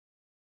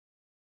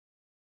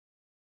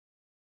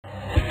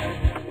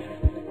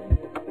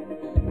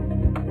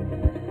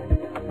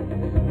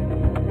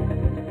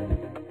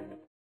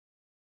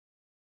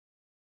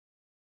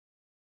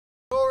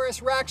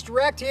ORS Racks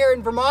Direct here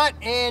in Vermont,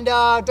 and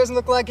it doesn't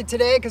look like it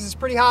today because it's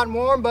pretty hot and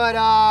warm, but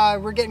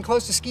we're getting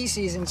close to ski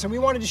season. So we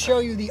wanted to show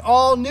you the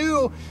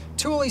all-new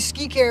Thule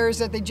ski carriers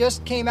that they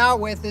just came out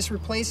with. This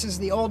replaces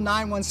the old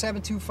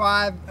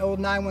 91725, old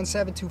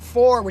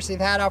 91724, which they've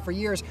had out for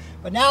years.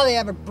 But now they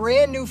have a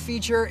brand new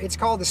feature. It's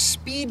called the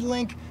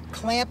SpeedLink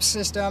clamp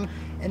system.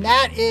 And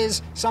that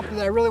is something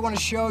that I really want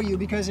to show you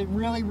because it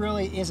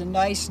really is a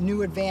nice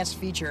new advanced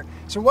feature.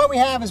 So what we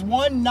have is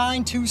one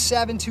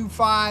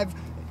 92725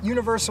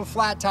 universal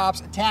flat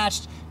tops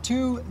attached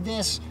to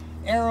this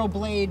Aero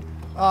Blade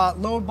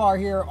load bar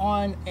here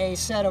on a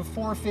set of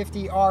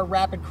 450R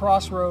Rapid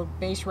Crossroad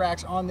base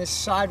racks on this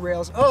side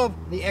rails of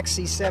the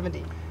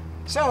XC70.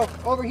 So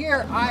over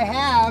here I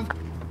have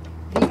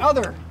the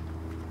other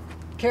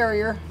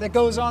carrier that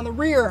goes on the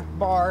rear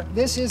bar.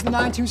 This is the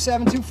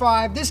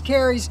 92725. This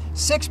carries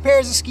 6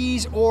 pairs of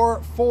skis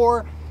or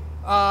 4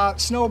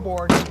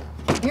 snowboards.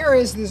 Here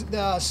is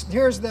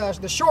here's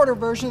the shorter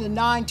version of the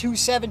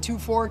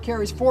 92724. It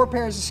carries 4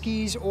 pairs of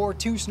skis or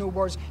 2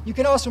 snowboards. You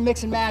can also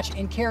mix and match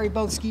and carry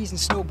both skis and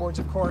snowboards,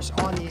 of course,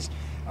 on these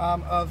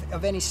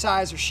of any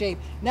size or shape.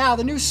 Now,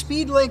 the new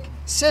SpeedLink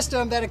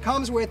system that it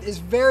comes with is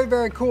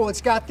very cool.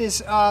 It's got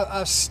this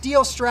a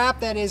steel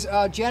strap that is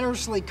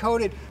generously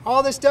coated.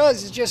 All this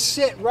does is just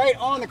sit right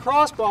on the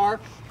crossbar,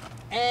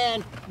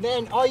 and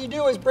then all you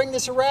do is bring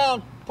this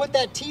around, put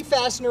that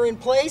T-fastener in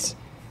place,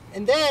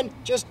 and then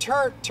just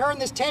turn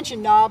this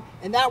tension knob,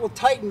 and that will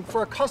tighten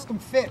for a custom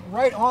fit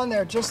right on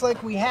there, just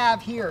like we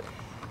have here.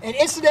 And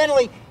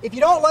incidentally, if you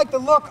don't like the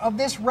look of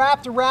this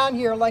wrapped around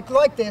here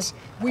like this,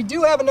 we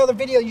do have another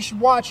video you should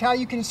watch how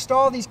you can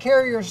install these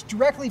carriers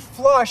directly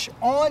flush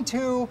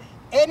onto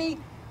any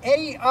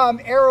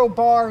aero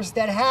bars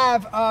that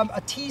have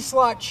a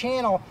T-slot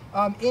channel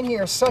in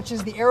here, such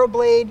as the Aero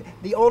Blade,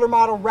 the older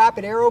model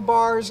Rapid Aero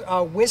bars,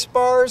 Wisp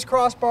bars,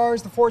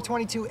 crossbars, the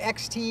 422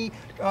 XT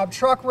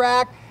truck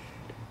rack,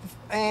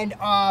 and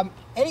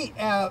any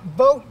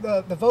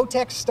the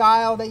Votex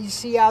style that you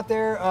see out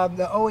there,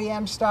 the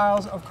OEM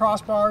styles of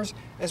crossbars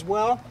as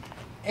well.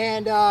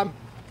 And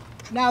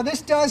now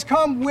this does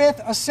come with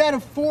a set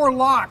of 4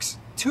 locks,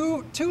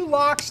 two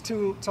locks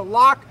to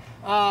lock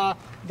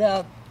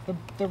the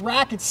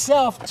rack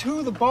itself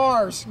to the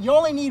bars. You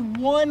only need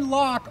 1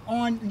 lock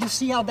on. You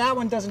see how that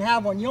one doesn't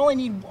have one. You only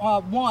need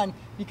 1,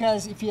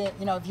 because if you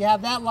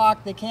have that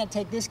lock, they can't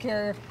take this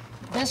carrier.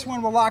 This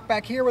one will lock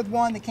back here with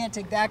 1. They can't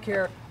take that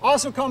carrier.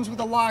 Also comes with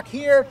a lock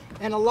here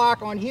and a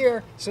lock on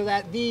here, so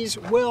that these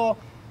will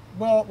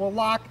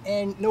lock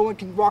and no one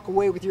can walk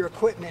away with your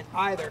equipment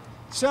either.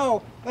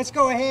 So let's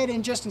go ahead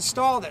and just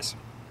install this.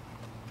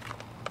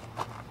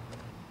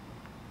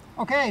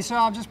 Okay, so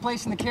I'm just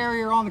placing the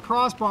carrier on the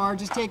crossbar.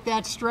 Just take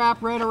that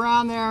strap right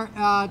around there,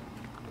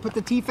 put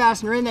the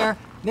T-fastener in there.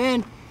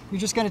 Then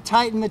you're just going to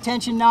tighten the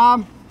tension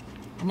knob,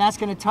 and that's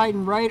going to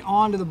tighten right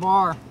onto the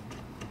bar.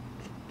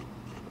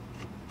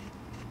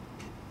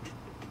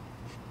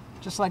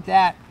 Just like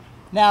that.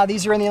 Now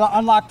these are in the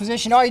unlock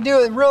position. All you do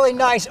is really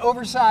nice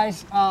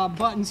oversized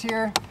buttons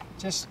here,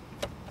 just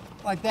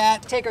like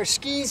that. Take our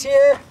skis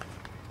here,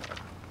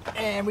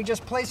 and we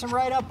just place them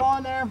right up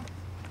on there.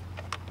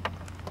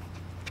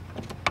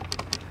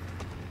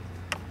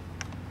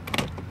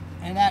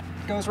 And that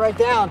goes right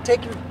down.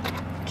 Take your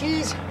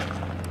keys,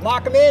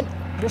 lock them in,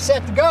 you're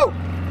set to go.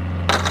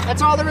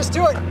 That's all there is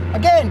to it.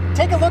 Again,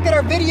 take a look at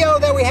our video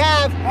that we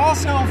have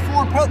also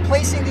for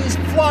placing these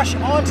flush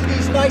onto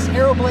these nice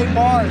Aero Blade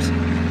bars.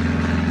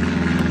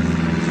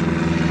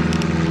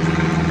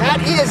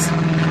 That is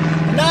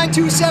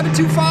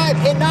 92725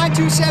 and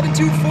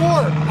 92724.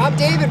 I'm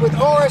David with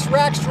ORS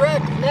Racks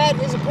Direct, and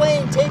that is a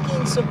plane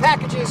taking some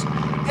packages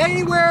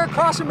anywhere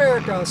across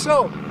America.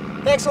 So,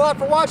 thanks a lot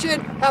for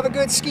watching. Have a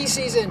good ski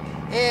season,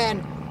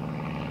 and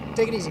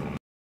take it easy.